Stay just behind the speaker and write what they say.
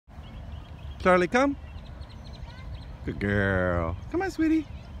Charlie, come. Good girl. Come on, sweetie.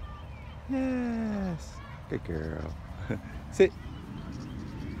 Yes. Good girl. Sit.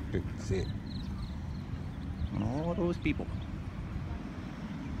 Good. Sit. All those people.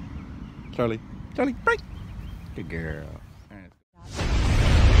 Charlie. Charlie, break. Good girl.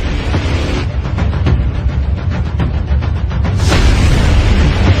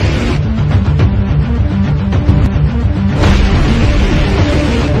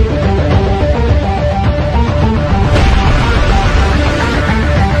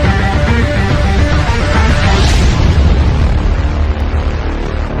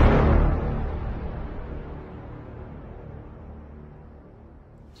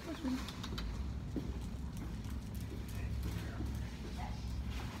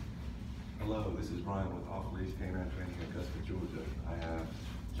 Hello, this is Brian with Leash K9 Training in Augusta, Georgia. I have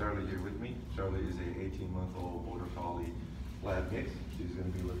Charlie here with me. Charlie is a 18-month-old border collie lab mix. She's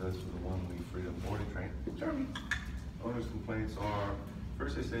going to be with us for the 1 week freedom boarding train. Charlie. Owner's complaints are,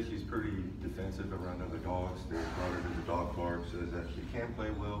 first they say she's pretty defensive around other dogs. They brought her to the dog park, says that she can play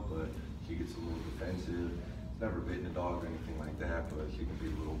well, but she gets a little defensive. Never bitten a dog or anything like that, but she can be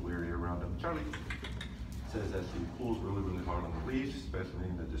a little weary around them. Charlie says that she pulls really, really hard on the leash, especially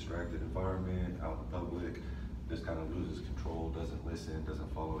in a distracted environment, out in public, just kind of loses control, doesn't listen,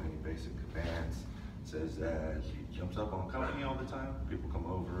 doesn't follow any basic commands. Says that she jumps up on company all the time. People come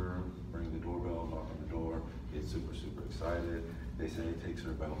over, ring the doorbell, knock on the door, get super, super excited. They say it takes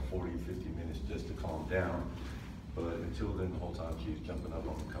her about 40, 50 minutes just to calm down. But until then, the whole time she's jumping up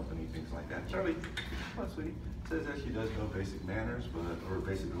on the company, things like that. Charlie, come on, sweetie. Says that she does know basic manners, or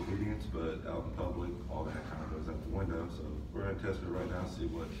basic obedience, but out in public, all that kind of goes out the window. So we're gonna test her right now, see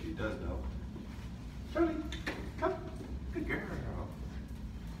what she does know. Charlie, come. Good girl.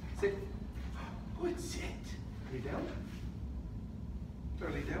 Sit. Good sit. Are you down?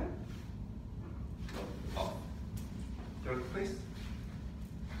 Charlie, down. Off. Charlie, place.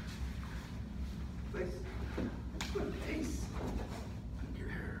 Place. Good place. Good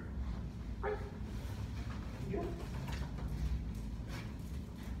girl. Right. Yeah.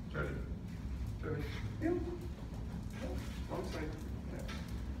 Charlie. Charlie. Yeah. Wrong side.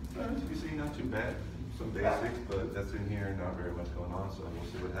 Yeah. As you can see, not too bad. Some basics, but that's in here, not very much going on, so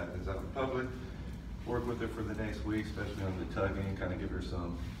we'll see what happens out in public. Work with her for the next week, especially on the tugging, kind of give her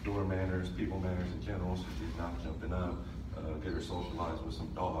some door manners, people manners in general, so she's not jumping up. Get her socialized with some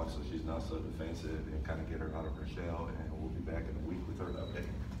dogs so she's not so defensive, and kind of get her out of her shell, and we'll be back in a week with her update.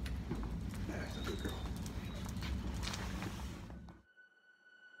 That's a good girl.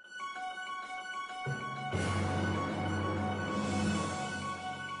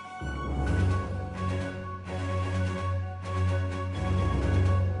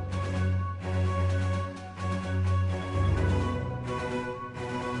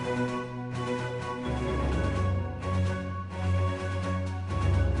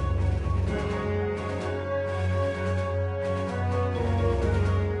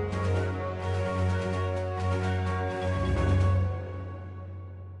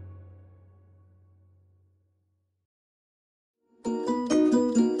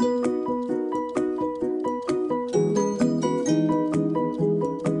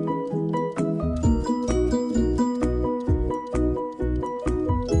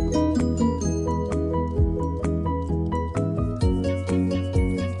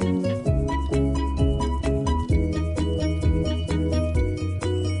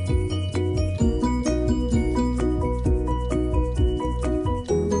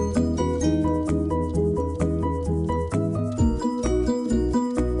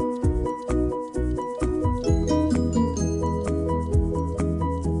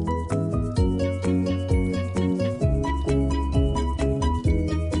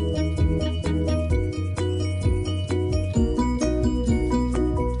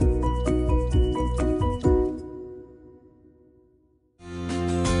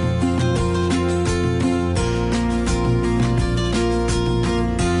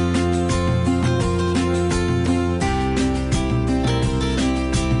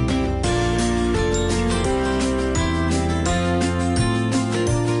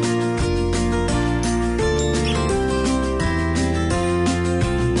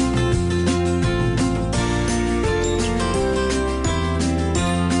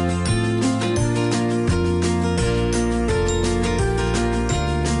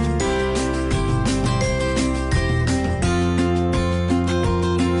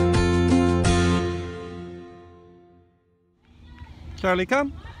 Charlie,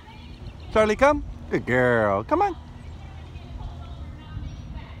 come. Charlie, come. Good girl. Come on.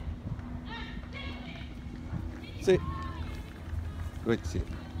 Sit. Good sit.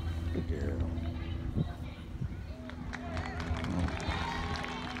 Good girl.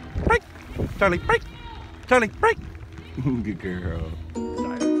 Break! Charlie, break! Charlie, break! Good girl.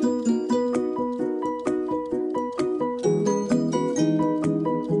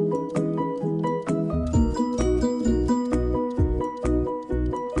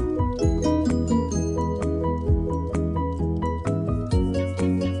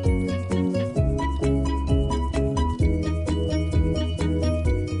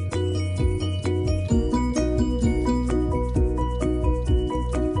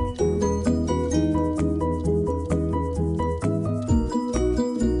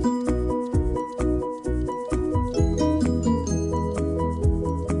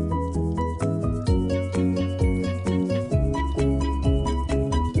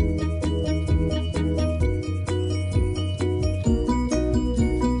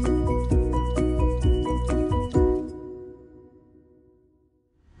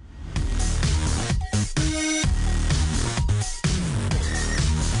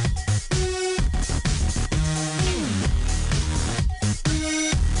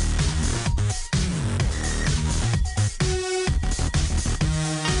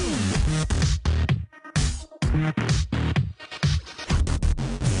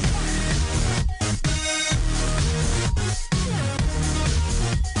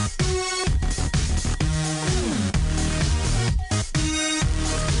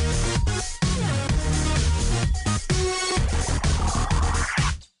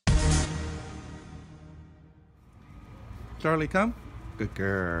 Charlie, come. Good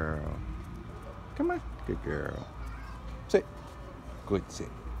girl. Come on. Good girl. Sit. Good sit.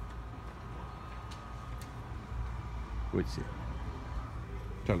 Good sit.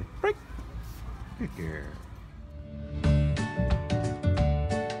 Charlie, break. Good girl.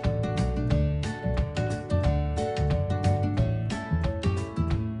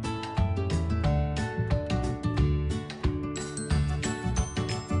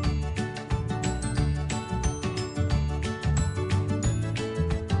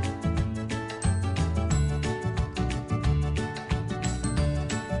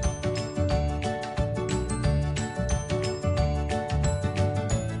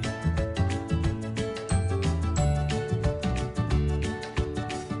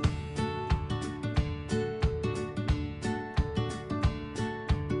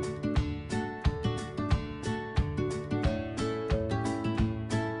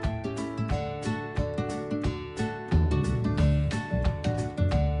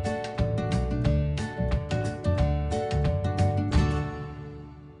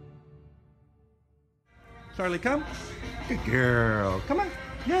 Charlie, come. Good girl. Come on.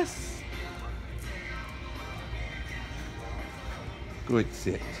 Yes. Good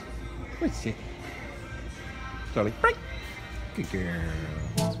sit. Good sit. Charlie, break. Good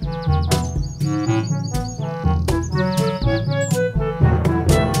girl.